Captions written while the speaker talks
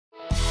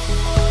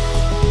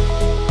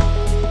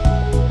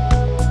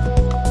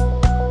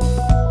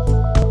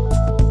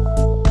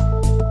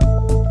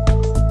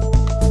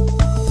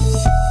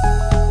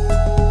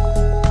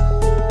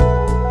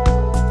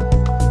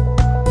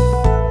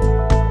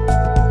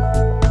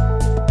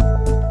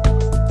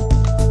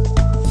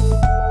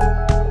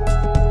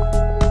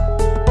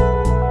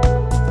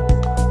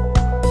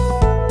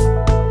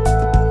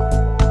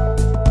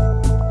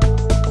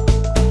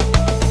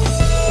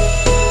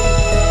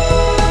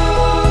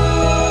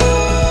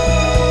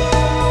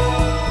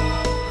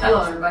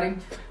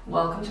everybody,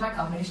 welcome to my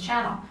company's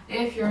channel.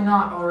 If you're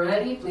not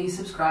already, please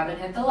subscribe and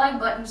hit the like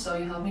button so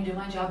you help me do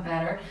my job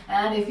better.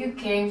 And if you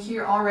came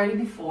here already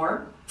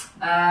before,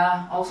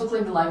 also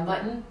click the like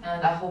button,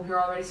 and I hope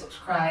you're already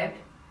subscribed.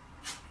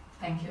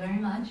 Thank you very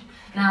much.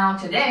 Now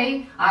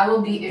today I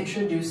will be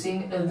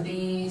introducing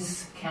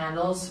these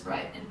candles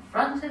right in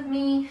front of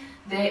me.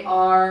 They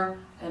are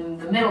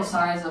the middle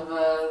size of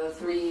the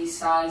 3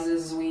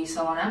 sizes we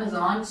sell on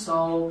Amazon,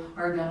 so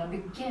we're gonna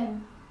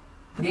begin.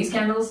 These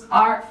candles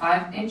are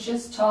 5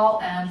 inches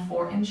tall and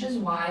 4 inches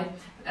wide.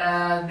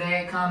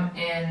 They come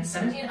in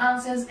 17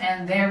 ounces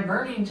and their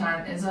burning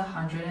time is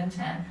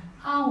 110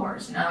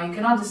 hours. Now you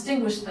cannot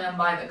distinguish them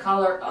by the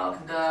color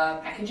of the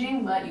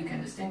packaging, but you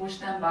can distinguish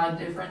them by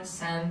different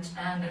scent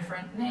and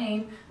different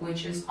name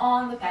which is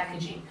on the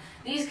packaging.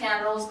 These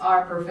candles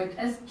are perfect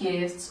as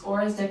gifts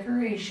or as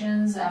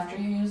decorations after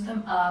you use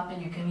them up,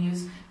 and you can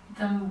use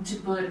them to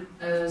put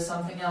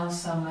something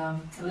else,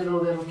 some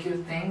little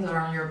cute things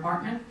around your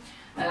apartment.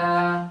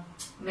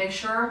 Make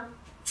sure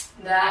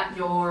that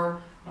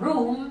your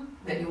room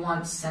that you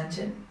want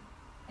scented,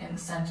 in the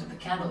scent of the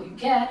candle you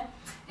get,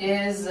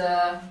 is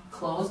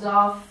closed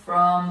off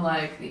from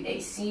like the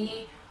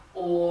AC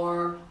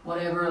or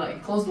whatever.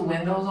 Like close the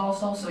windows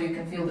also so you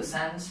can feel the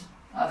scent.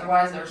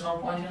 Otherwise there's no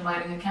point in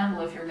lighting a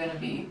candle if you're going to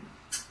be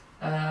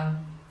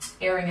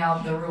airing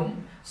out the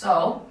room.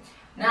 So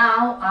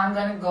now I'm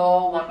going to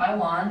go one by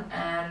one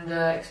and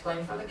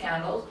explain for the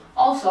candles.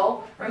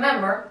 Also,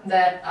 remember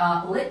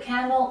that lit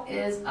candle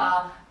is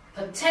a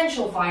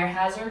potential fire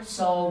hazard,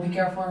 so be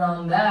careful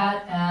around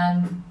that,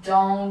 and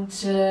don't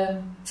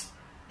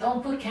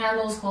put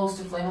candles close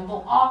to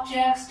flammable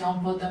objects,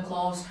 don't put them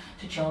close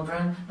to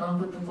children, don't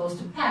put them close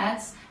to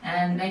pets,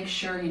 and make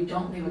sure you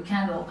don't leave a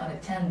candle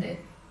unattended,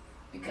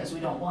 because we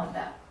don't want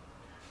that.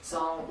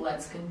 So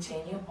let's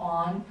continue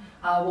on.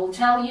 I will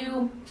tell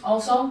you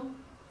also,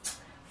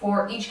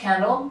 for each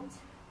candle,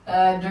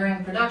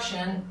 during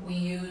production, we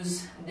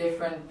use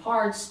different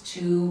parts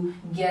to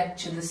get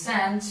to the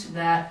scent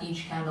that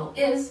each candle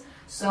is.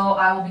 So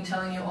I will be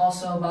telling you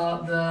also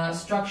about the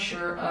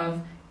structure of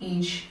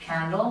each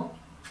candle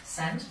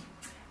scent.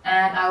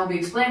 And I will be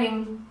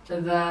explaining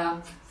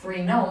the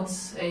 3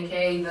 notes,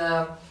 aka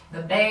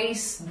the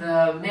base,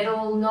 the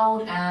middle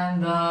note,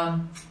 and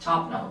the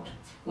top note,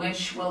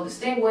 which will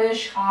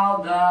distinguish how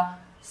the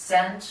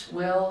scent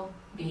will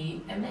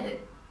be emitted.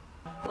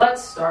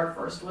 Let's start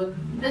first with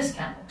this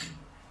candle.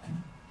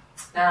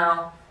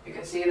 Now, you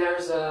can see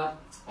there's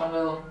one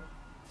little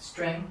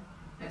string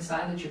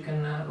inside that you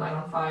can light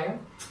on fire.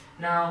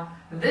 Now,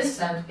 this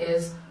scent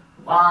is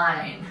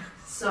wine.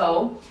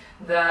 So,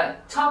 the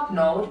top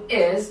note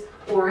is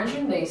orange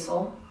and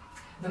basil,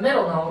 the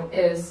middle note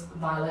is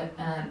violet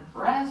and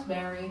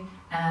raspberry,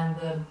 and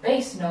the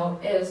base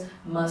note is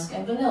musk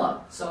and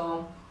vanilla.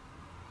 So,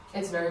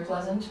 it's very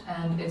pleasant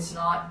and it's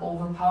not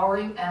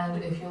overpowering,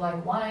 and if you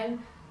like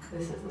wine,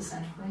 this is the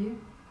scent for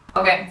you.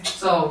 Okay,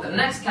 so the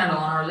next candle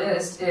on our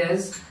list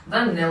is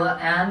vanilla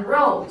and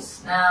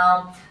rose.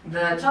 Now,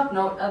 the top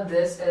note of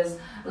this is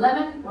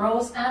lemon,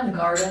 rose, and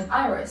garden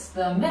iris.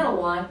 The middle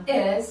one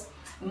is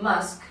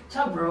musk,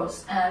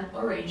 tuberose, and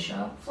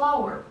aurantia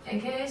flower,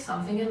 aka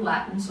something in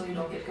Latin, so you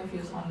don't get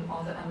confused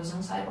on the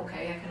Amazon site.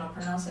 Okay, I cannot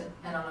pronounce it,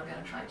 and I'm not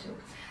gonna try to.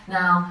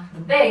 Now,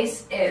 the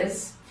base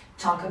is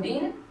tonka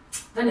bean,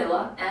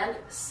 vanilla, and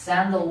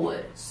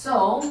sandalwood.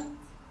 So,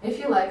 if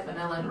you like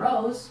vanilla and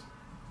rose,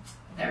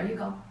 there you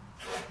go.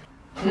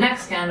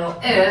 Next candle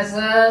is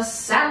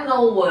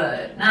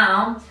sandalwood.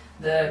 Now,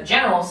 the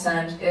general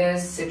scent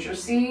is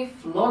citrusy,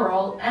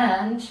 floral,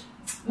 and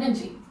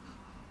minty.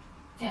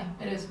 Yeah,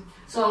 it is.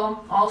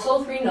 So,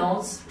 also 3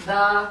 notes.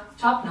 The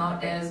top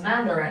note is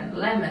mandarin,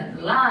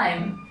 lemon,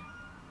 lime,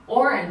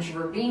 orange,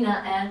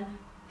 verbena, and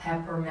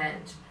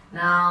peppermint.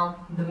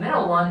 Now, the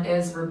middle one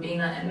is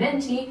verbena and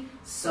minty,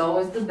 so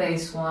is the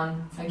base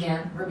one.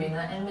 Again,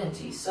 verbena and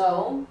minty.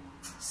 So,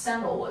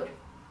 sandalwood.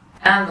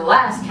 And the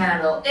last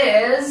candle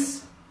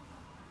is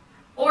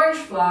orange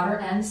flower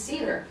and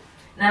cedar.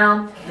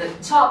 Now, the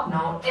top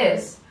note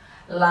is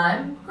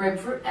lime,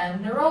 grapefruit,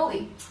 and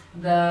neroli.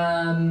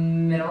 The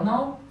middle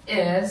note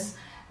is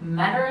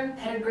mandarin,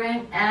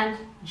 petitgrain, and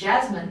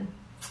jasmine.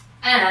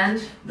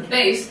 And the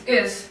base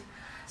is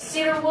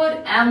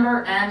cedarwood,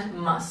 amber, and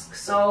musk.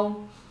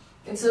 So,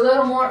 it's a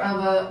little more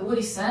of a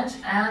woody scent,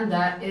 and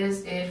that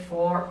is it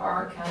for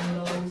our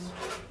candles.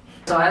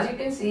 So as you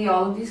can see,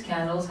 all of these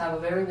candles have a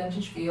very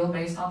vintage feel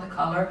based on the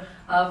color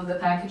of the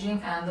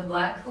packaging and the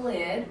black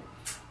lid.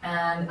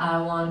 And I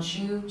want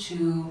you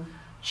to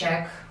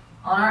check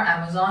on our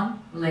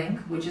Amazon link,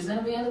 which is going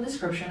to be in the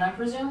description, I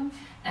presume.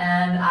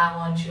 And I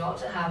want you all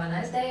to have a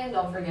nice day, and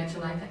don't forget to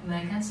like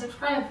and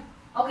subscribe.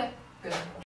 Okay, good.